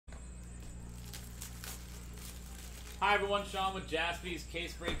Hi everyone, Sean with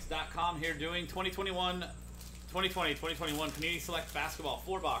JaspysCaseBreaks.com here doing 2020-2021 Panini Select Basketball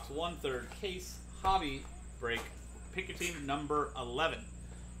 4-box 1/3 case hobby break. Pick your team number 11,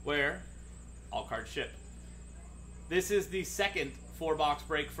 where all cards ship. This is the second 4-box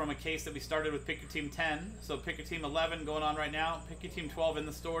break from a case that we started with Pick Your Team 10. So Pick Your Team 11 going on right now. Pick Your Team 12 in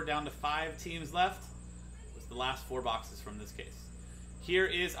the store, down to 5 teams left. It's the last 4 boxes from this case. Here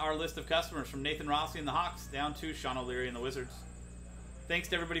is our list of customers, from Nathan Rossi and the Hawks down to Sean O'Leary and the Wizards. Thanks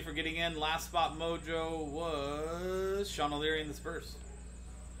to everybody for getting in. Last spot mojo was Sean O'Leary and the Spurs.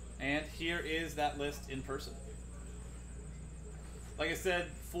 And here is that list in person. Like I said,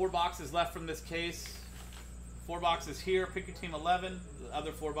 4 boxes left from this case. 4 boxes here, Pick Your Team 11. The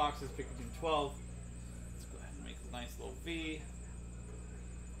other 4 boxes, Pick Your Team 12. Let's go ahead and make a nice little V.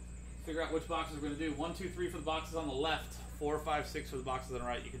 Figure out which boxes we're going to do. 1, 2, 3 for the boxes on the left. 4, 5, 6 for the boxes on the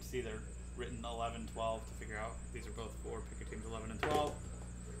right. You can see they're written 11, 12 to figure out. These are both 4. Pick Your Teams 11 and 12.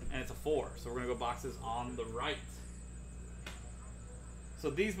 And it's a 4. So we're going to go boxes on the right. So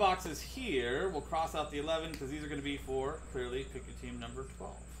these boxes here, we'll cross out the 11 because these are going to be for, clearly, Pick Your Team number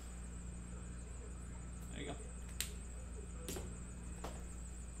 12. There you go.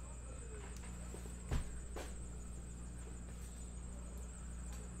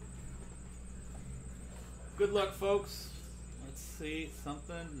 Good luck, folks. Let's see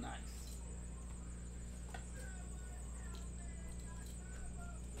something nice.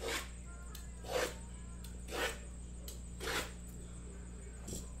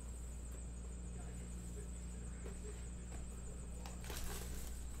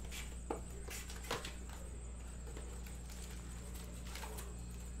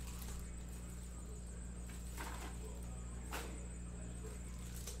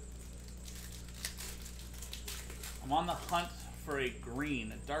 I'm on the hunt for a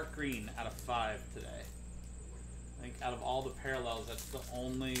green, a dark green out of 5 today. I think out of all the parallels, that's the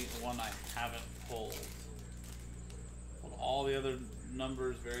only one I haven't pulled. Pulled all the other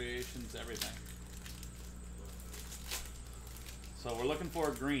numbers, variations, everything. So we're looking for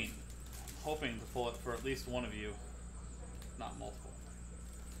a green. I'm hoping to pull it for at least one of you, not multiple.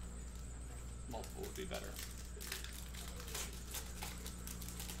 Multiple would be better.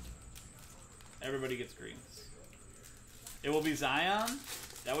 Everybody gets greens. It will be Zion.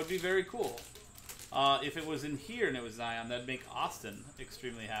 That would be very cool. If it was in here and it was Zion, that'd make Austin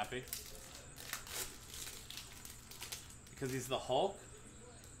extremely happy. Because he's the Hulk.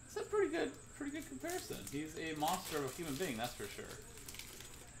 It's a pretty good comparison. He's a monster of a human being, that's for sure.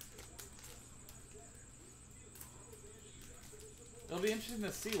 It'll be interesting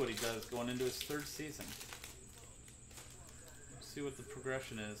to see what he does going into his 3rd season. See what the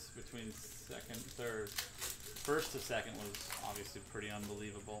progression is between 2nd and 3rd. 1st to 2nd was obviously pretty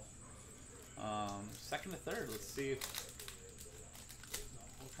unbelievable. 2nd to 3rd, let's see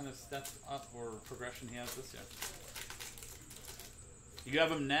what kind of step up or progression he has this year. You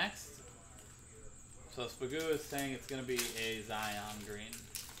have him next. So Spagoo is saying it's going to be a Zion green.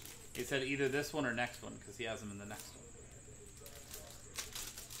 He said either this one or next one because he has him in the next one.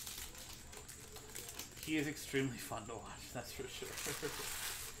 He is extremely fun to watch, that's for sure.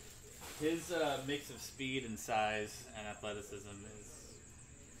 His mix of speed and size and athleticism is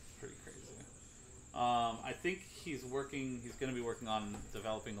pretty crazy. I think he's going to be working on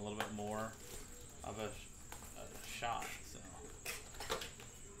developing a little bit more of a shot. So.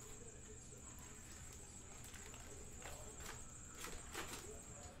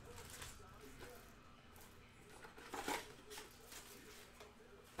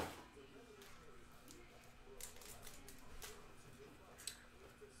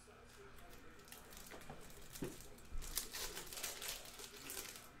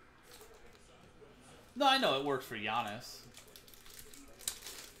 No, I know it works for Giannis.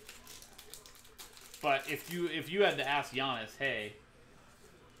 But if you had to ask Giannis, hey,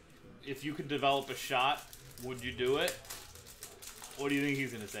 if you could develop a shot, would you do it? What do you think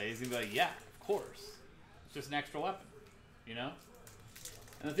he's going to say? He's going to be like, yeah, of course. It's just an extra weapon, you know?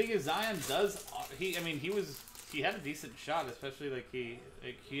 And the thing is, Zion does, he had a decent shot, especially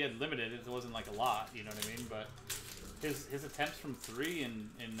he had limited, it wasn't like a lot, you know what I mean? But his attempts from 3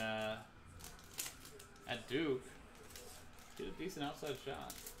 at Duke, did a decent outside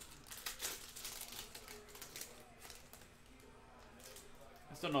shot.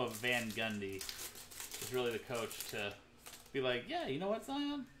 I just don't know if Van Gundy is really the coach to be like, yeah, you know what,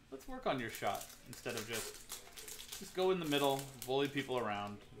 Zion? Let's work on your shot instead of just go in the middle, bully people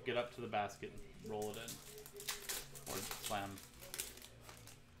around, get up to the basket, and roll it in. Or slam.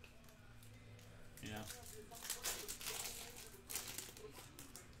 You know?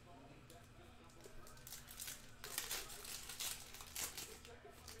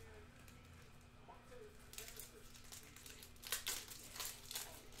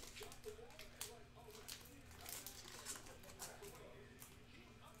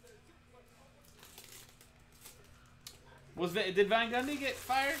 Did Van Gundy get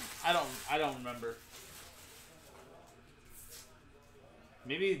fired? I don't remember.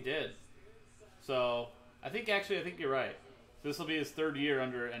 Maybe he did. So I think you're right. This will be his 3rd year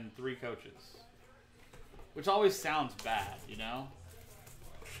under and 3 coaches, which always sounds bad, you know.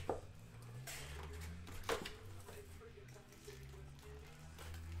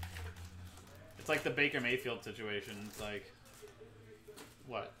 It's like the Baker Mayfield situation. It's like,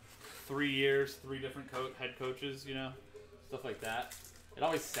 what, 3 years, 3 different head coaches, you know, stuff like that. It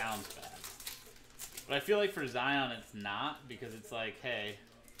always sounds bad. But I feel like for Zion, it's not, because it's like, hey,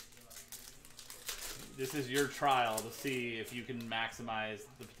 this is your trial to see if you can maximize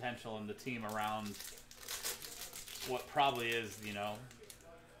the potential in the team around what probably is, you know,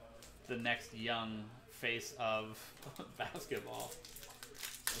 the next young face of basketball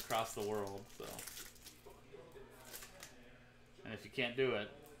across the world. So, and if you can't do it,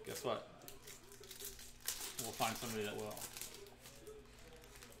 guess what? We'll find somebody that will.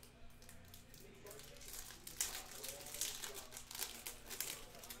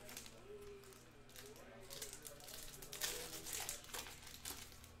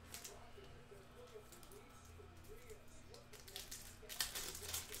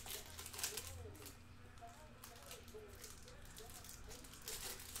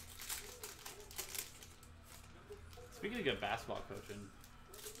 Speaking of good basketball coaching,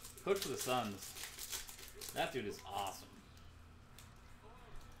 coach for the Suns, that dude is awesome.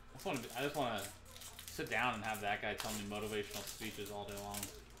 I just want to sit down and have that guy tell me motivational speeches all day long.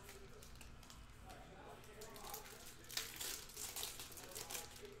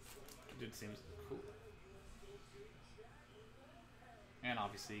 Dude seems cool. And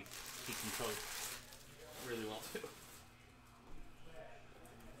obviously, he can coach really well too.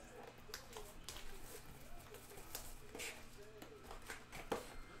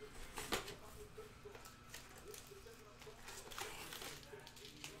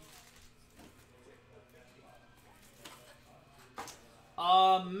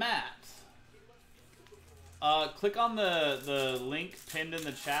 Matt. Click on the link pinned in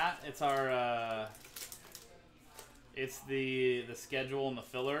the chat. It's our it's the schedule and the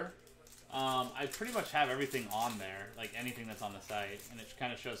filler. I pretty much have everything on there, like anything that's on the site, and it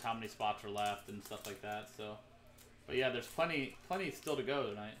kind of shows how many spots are left and stuff like that. So, but yeah, there's plenty still to go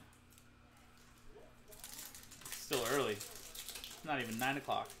tonight. It's still early. It's not even 9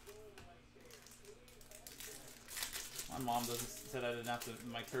 o'clock. My mom said I didn't have to.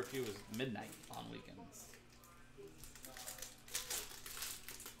 My curfew was midnight on weekends.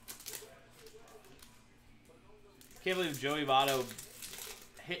 Can't believe Joey Votto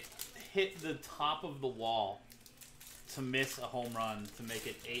hit the top of the wall to miss a home run to make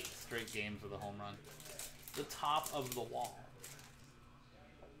it 8 straight games with a home run. The top of the wall.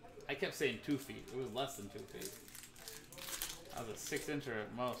 I kept saying 2 feet. It was less than 2 feet. That was a 6-incher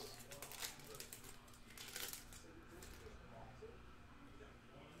at most.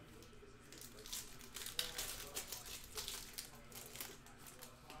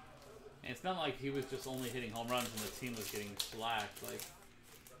 And it's not like he was just only hitting home runs and the team was getting shellacked. Like,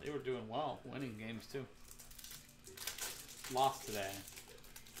 they were doing well, winning games too. Lost today.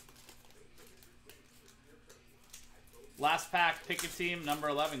 Last pack, pick your team, number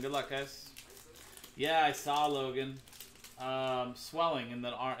 11. Good luck, guys. Yeah, I saw Logan. Swelling in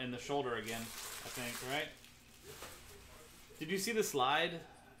the shoulder again, I think, right? Did you see the slide? It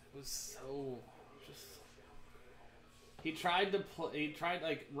was so just. He tried to play.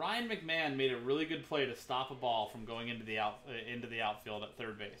 Like Ryan McMahon made a really good play to stop a ball from going into the outfield at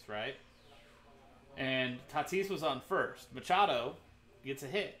third base, right? And Tatis was on first. Machado gets a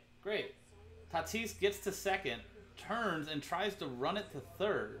hit. Great. Tatis gets to second, turns and tries to run it to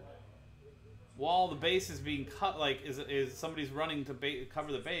third, while the base is being cut. Like is somebody's running to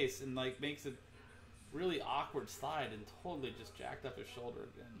cover the base, and like makes a really awkward slide and totally just jacked up his shoulder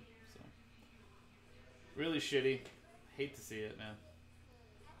again. So really shitty. Hate to see it, man.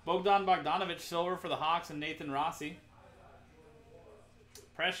 Bogdan Bogdanovic, silver for the Hawks, and Nathan Rossi.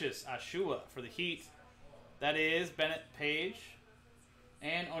 Precious Ashua for the Heat. That is Bennett Page.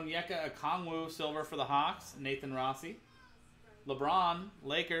 And Onyeka Okongwu, silver for the Hawks, Nathan Rossi. LeBron,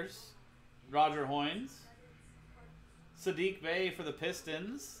 Lakers, Roger Hoynes. Sadiq Bey for the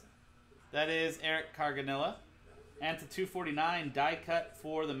Pistons. That is Eric Carganilla. And to 249, die cut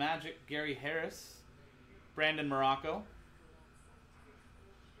for the Magic, Gary Harris. Brandon Morocco.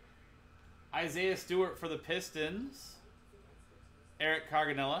 Isaiah Stewart for the Pistons. Eric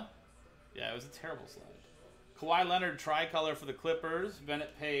Carganilla. Yeah, it was a terrible slide. Kawhi Leonard tricolor for the Clippers.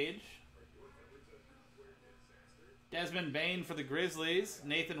 Bennett Page. Desmond Bane for the Grizzlies.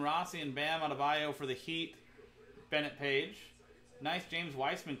 Nathan Rossi and Bam Adebayo for the Heat. Bennett Page. Nice James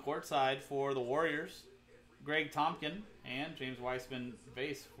Weissman courtside for the Warriors. Greg Tompkin. And James Weissman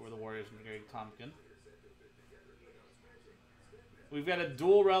base for the Warriors and Greg Tompkin. We've got a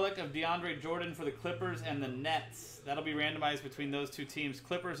dual relic of DeAndre Jordan for the Clippers and the Nets. That'll be randomized between those two teams.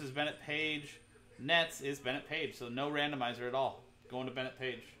 Clippers is Bennett Page. Nets is Bennett Page. So no randomizer at all. Going to Bennett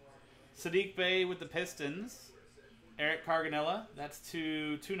Page. Sadiq Bey with the Pistons. Eric Carganella. That's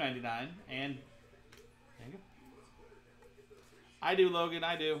to $2.99. And there you go. I do, Logan.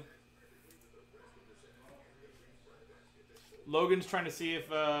 I do. Logan's trying to see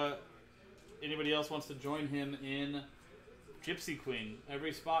if anybody else wants to join him in Gypsy Queen.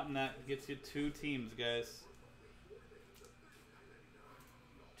 Every spot in that gets you 2 teams, guys.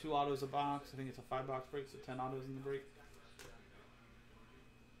 2 autos a box. I think it's a 5-box break, so 10 autos in the break.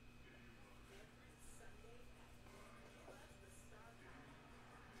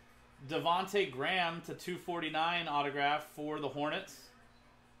 Devontae Graham to $2.49 autograph for the Hornets.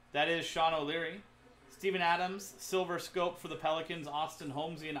 That is Sean O'Leary. Steven Adams, silver scope for the Pelicans. Austin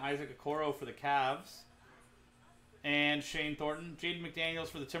Holmesy and Isaac Okoro for the Cavs. And Shane Thornton. Jaden McDaniels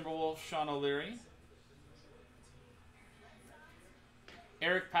for the Timberwolves. Sean O'Leary.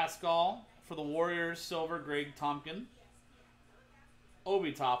 Eric Pascal for the Warriors. Silver, Greg Tompkin.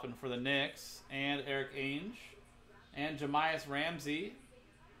 Obi Toppin for the Knicks. And Eric Ainge. And Jamias Ramsey.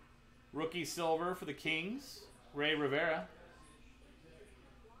 Rookie silver for the Kings. Ray Rivera.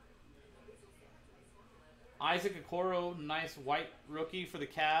 Isaac Okoro, nice white rookie for the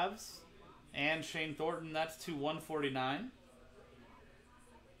Cavs. And Shane Thornton, that's to $149.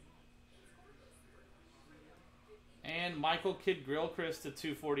 And Michael Kidd-Gilchrist to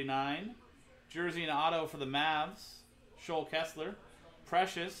 $249. Jersey and auto for the Mavs. Joel Kessler.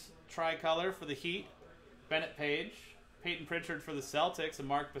 Precious, tricolor for the Heat. Bennett Page. Peyton Pritchard for the Celtics and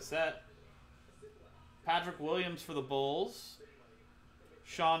Mark Bissett. Patrick Williams for the Bulls.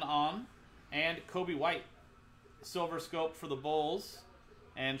 Sean On. And Kobe White. Silver scope for the Bulls.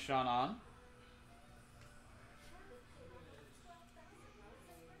 And Sean On.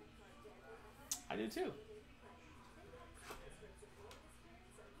 I do too.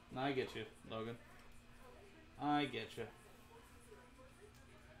 I get you, Logan. I get you.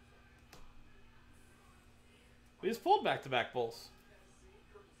 We just pulled back-to-back Bulls.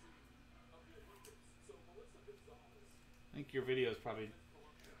 I think your video is probably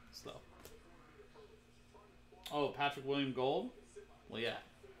slow. Oh, Patrick William Gold? Well, yeah.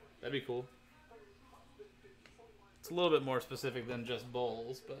 That'd be cool. It's a little bit more specific than just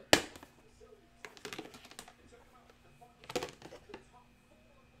Bulls, but...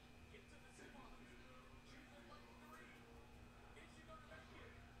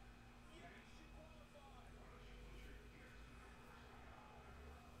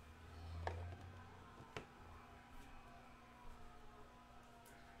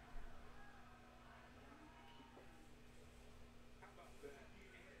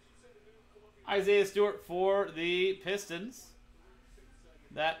 Isaiah Stewart for the Pistons.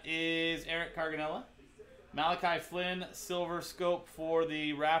 That is Eric Carganella. Malachi Flynn, silver scope for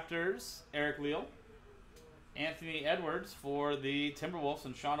the Raptors. Eric Leal. Anthony Edwards for the Timberwolves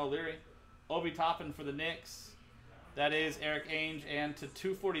and Sean O'Leary. Obi Toppin for the Knicks. That is Eric Ainge. And to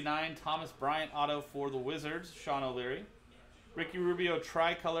 $249, Thomas Bryant auto for the Wizards. Sean O'Leary. Ricky Rubio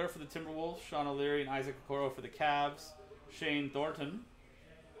tricolor for the Timberwolves. Sean O'Leary and Isaac Okoro for the Cavs. Shane Thornton.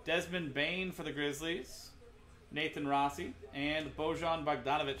 Desmond Bain for the Grizzlies. Nathan Rossi. And Bojan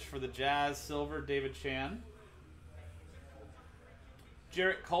Bogdanovic for the Jazz. Silver, David Chan.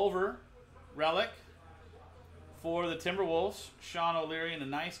 Jarrett Culver, relic for the Timberwolves. Sean O'Leary and a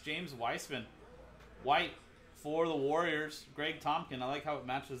nice James Weissman. White for the Warriors. Greg Tompkin. I like how it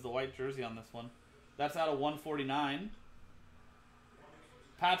matches the white jersey on this one. That's out of $149.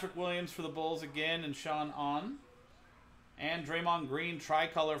 Patrick Williams for the Bulls again and Sean On. And Draymond Green,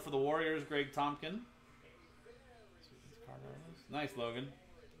 tricolor for the Warriors, Greg Tompkin. Nice, Logan.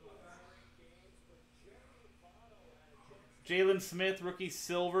 Jalen Smith, rookie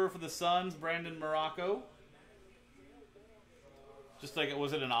silver for the Suns, Brandon Morocco. Just like,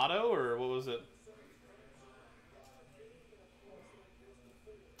 was it an auto or what was it?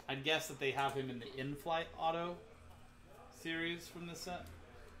 I'd guess that they have him in the in-flight auto series from this set.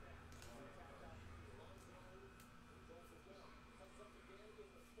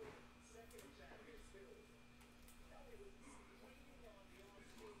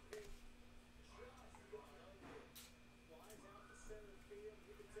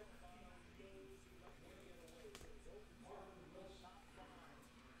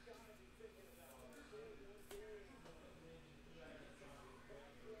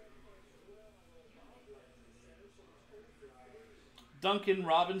 Duncan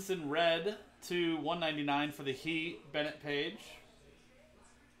Robinson red to 199 for the Heat. Bennett Page.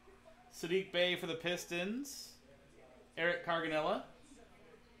 Sadiq Bey for the Pistons. Eric Carganella.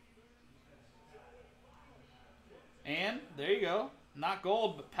 And there you go. Not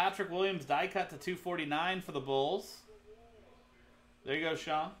gold, but Patrick Williams die cut to 249 for the Bulls. There you go,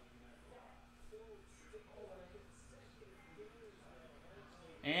 Sean.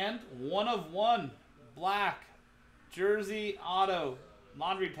 And 1 of 1 black jersey auto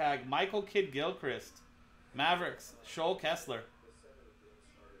laundry tag Michael Kidd Gilchrist. Mavericks, Joel Kessler.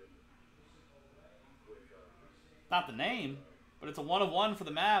 Not the name, but it's a 1 of 1 for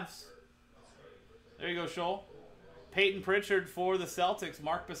the Mavs. There you go, Joel. Peyton Pritchard for the Celtics.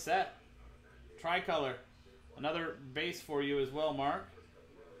 Mark Bissett. Tricolor. Another base for you as well, Mark.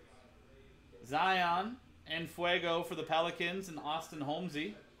 Zion and Fuego for the Pelicans and Austin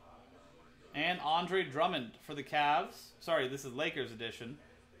Holmesy. And Andre Drummond for the Cavs. Sorry, this is Lakers edition.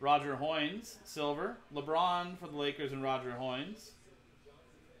 Roger Hoynes, silver. LeBron for the Lakers and Roger Hoynes.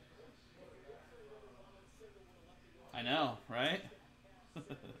 I know, right?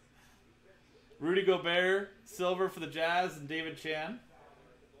 Rudy Gobert, silver for the Jazz and David Chan.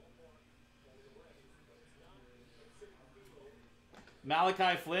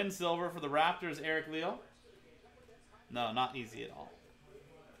 Malachi Flynn, silver for the Raptors, Eric Leal. No, not easy at all.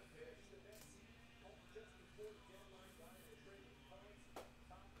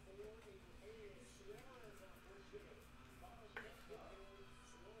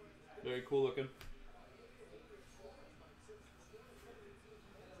 Very cool looking.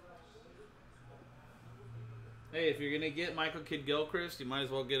 Hey, if you're going to get Michael Kidd Gilchrist, you might as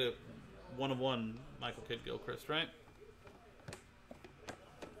well get a 1 of 1 Michael Kidd Gilchrist, right?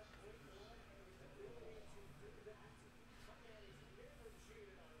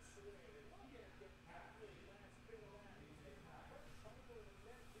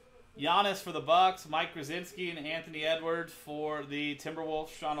 Giannis for the Bucks, Mike Krasinski and Anthony Edwards for the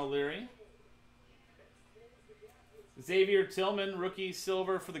Timberwolves, Sean O'Leary. Xavier Tillman, rookie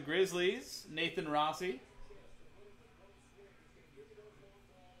silver for the Grizzlies, Nathan Rossi.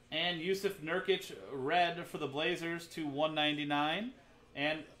 And Yusuf Nurkic, red for the Blazers to 199.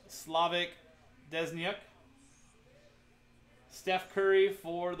 And Slavik Desniuk. Steph Curry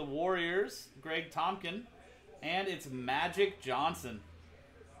for the Warriors, Greg Tompkin. And it's Magic Johnson.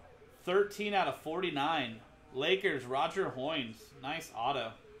 13 out of 49. Lakers, Roger Hoynes. Nice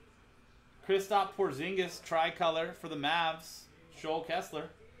auto. Kristaps Porzingis, tricolor for the Mavs, Joel Kessler.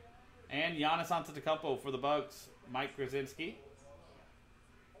 And Giannis Antetokounmpo for the Bucks, Mike Krasinski.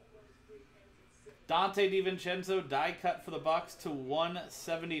 Dante DiVincenzo, die cut for the Bucks to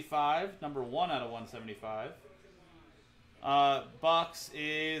 175. Number 1 out of 175. Bucks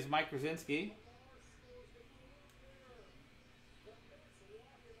is Mike Krasinski.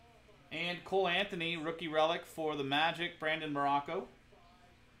 And Cole Anthony, rookie relic for the Magic, Brandon Morocco.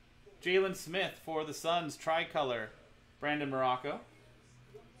 Jalen Smith for the Suns, tricolor, Brandon Morocco.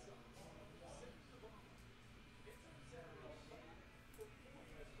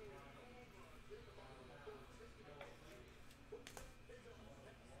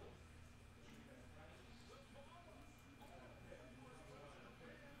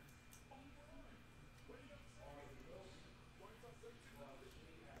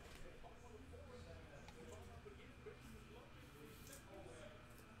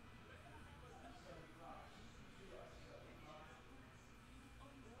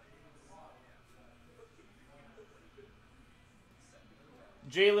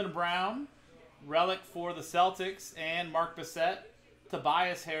 Jaylen Brown, relic for the Celtics, and Mark Bissett.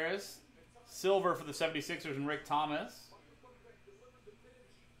 Tobias Harris, silver for the 76ers, and Rick Thomas.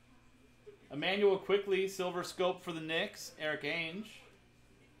 Emmanuel Quickley, silver scope for the Knicks, Eric Ainge.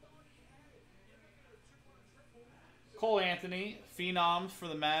 Cole Anthony, phenoms for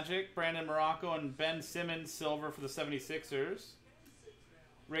the Magic, Brandon Morocco, and Ben Simmons, silver for the 76ers,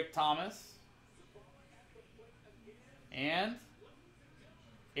 Rick Thomas. And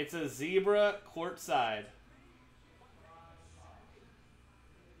it's a zebra courtside.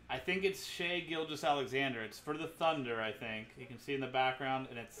 I think it's Shea Gilgeous-Alexander. It's for the Thunder, I think. You can see in the background,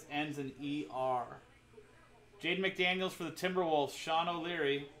 and it ends in ER. Jaden McDaniels for the Timberwolves, Sean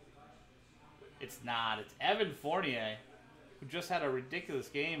O'Leary. It's not. It's Evan Fournier, who just had a ridiculous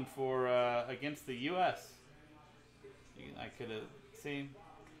game for against the U.S. I could have seen.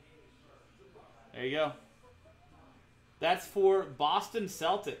 There you go. That's for Boston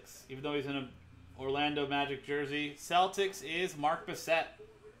Celtics, even though he's in an Orlando Magic jersey. Celtics is Mark Bissett.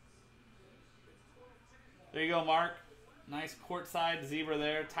 There you go, Mark. Nice courtside zebra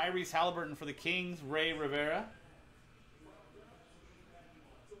there. Tyrese Halliburton for the Kings, Ray Rivera.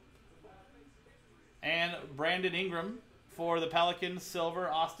 And Brandon Ingram for the Pelicans, silver,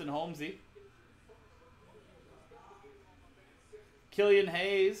 Austin Holmesy. Killian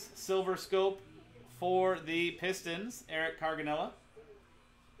Hayes, silver scope for the Pistons, Eric Carganella.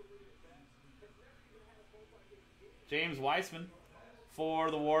 James Weissman for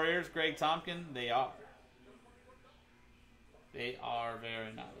the Warriors, Greg Tompkin. They are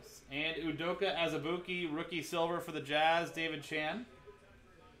very nice. And Udoka Azubuike, rookie silver for the Jazz, David Chan.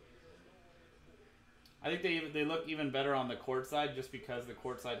 I think they look even better on the court side just because the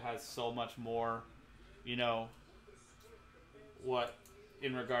court side has so much more, you know, what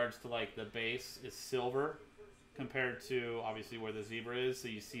in regards to like the base is silver compared to obviously where the zebra is, so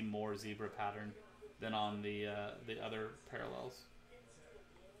you see more zebra pattern than on the other parallels.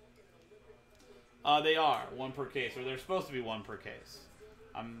 They are one per case, or they're supposed to be one per case.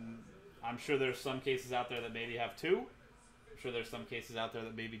 I'm sure there's some cases out there that maybe have two. I'm sure there's some cases out there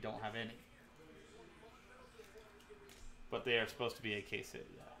that maybe don't have any. But they are supposed to be a case hit,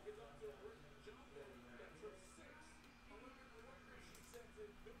 yeah.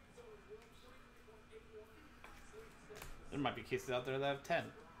 There might be cases out there that have 10.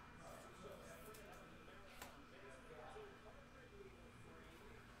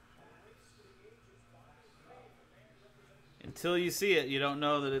 Until you see it, you don't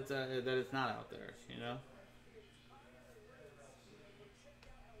know that it's not out there, you know?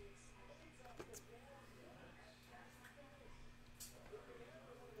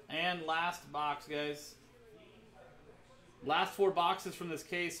 And last box, guys. Last 4 boxes from this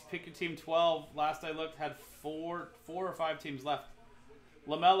case. Pick your team 12. Last I looked had 4 or 5 teams left.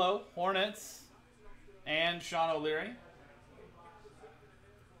 LaMelo, Hornets, and Sean O'Leary.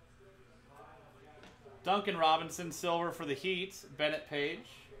 Duncan Robinson, silver for the Heat, Bennett Page.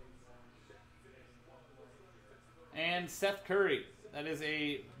 And Seth Curry. That is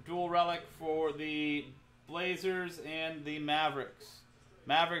a dual relic for the Blazers and the Mavericks.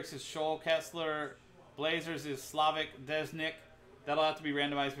 Mavericks is Joel Kessler. Blazers is Slavik Desnik. That'll have to be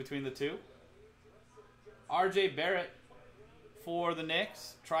randomized between the two. R.J. Barrett for the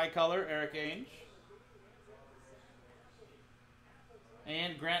Knicks. Tricolor, Eric Ainge.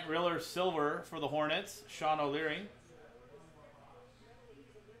 And Grant Riller, silver for the Hornets. Sean O'Leary.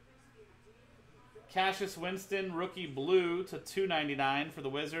 Cassius Winston, rookie blue to $2.99 for the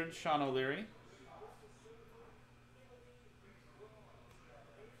Wizards. Sean O'Leary.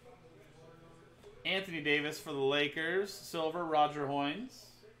 Anthony Davis for the Lakers, silver, Roger Hoynes.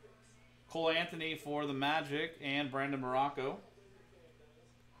 Cole Anthony for the Magic and Brandon Morocco.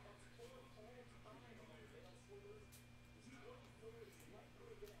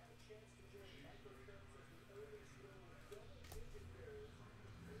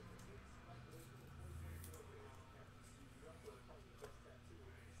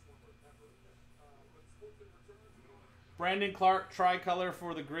 Brandon Clark, tricolor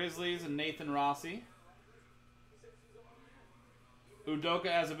for the Grizzlies and Nathan Rossi. Udoka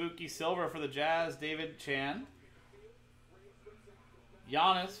Azubuike, silver for the Jazz, David Chan.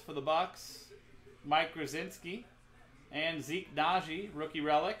 Giannis for the Bucks, Mike Grzinski. And Zeke Naji, rookie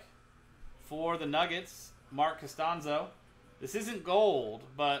relic for the Nuggets, Mark Costanzo. This isn't gold,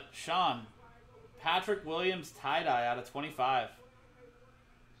 but Sean, Patrick Williams tie-dye out of 25.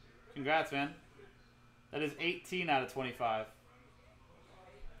 Congrats, man. That is 18 out of 25.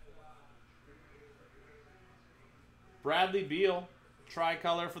 Bradley Beal,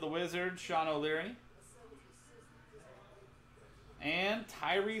 tricolor for the Wizards, Sean O'Leary. And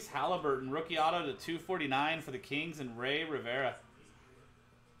Tyrese Halliburton, rookie auto to 249 for the Kings and Ray Rivera.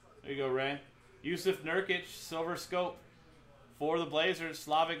 There you go, Ray. Yusuf Nurkic, silver scope for the Blazers,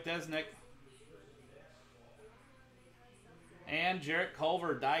 Slavik Desnik. And Jarrett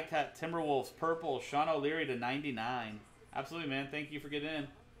Culver, die cut, Timberwolves, purple, Sean O'Leary to 99. Absolutely, man. Thank you for getting in.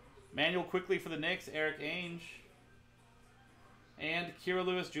 Manuel quickly for the Knicks, Eric Ainge. And Kira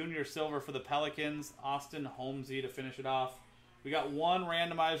Lewis Jr., silver for the Pelicans, Austin Holmesy to finish it off. We got one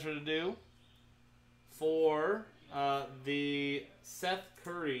randomizer to do for the Seth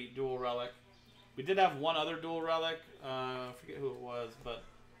Curry dual relic. We did have one other dual relic. I forget who it was, but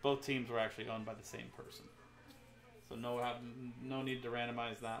both teams were actually owned by the same person. So no need to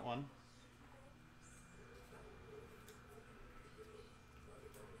randomize that one.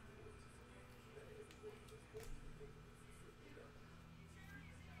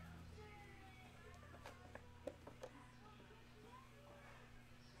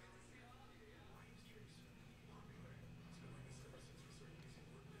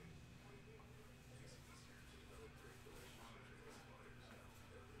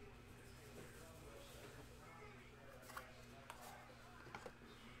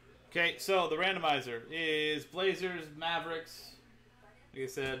 Okay, so the randomizer is Blazers, Mavericks. Like I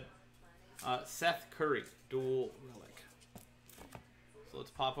said, Seth Curry, dual relic. So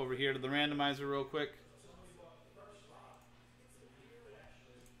let's pop over here to the randomizer real quick.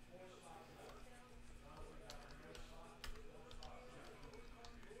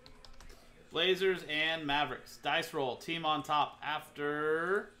 Blazers and Mavericks. Dice roll. Team on top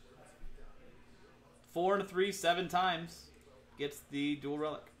after 4 and 3, 7 times gets the dual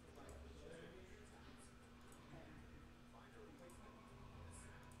relic.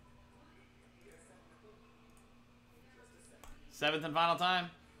 Seventh and final time.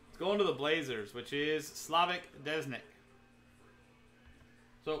 It's going to the Blazers, which is Slavik Desnik.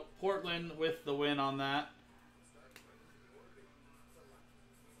 So Portland with the win on that.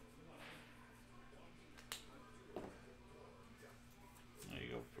 There you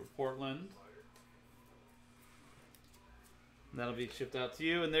go for Portland. That'll be shipped out to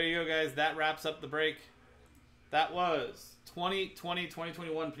you. And there you go, guys. That wraps up the break. That was 2020-2021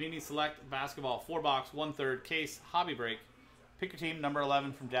 Panini Select Basketball 4-box 1/3 case hobby break. Pick your team, number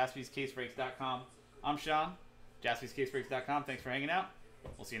 11 from JaspysCaseBreaks.com. I'm Sean, JaspysCaseBreaks.com. Thanks for hanging out.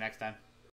 We'll see you next time.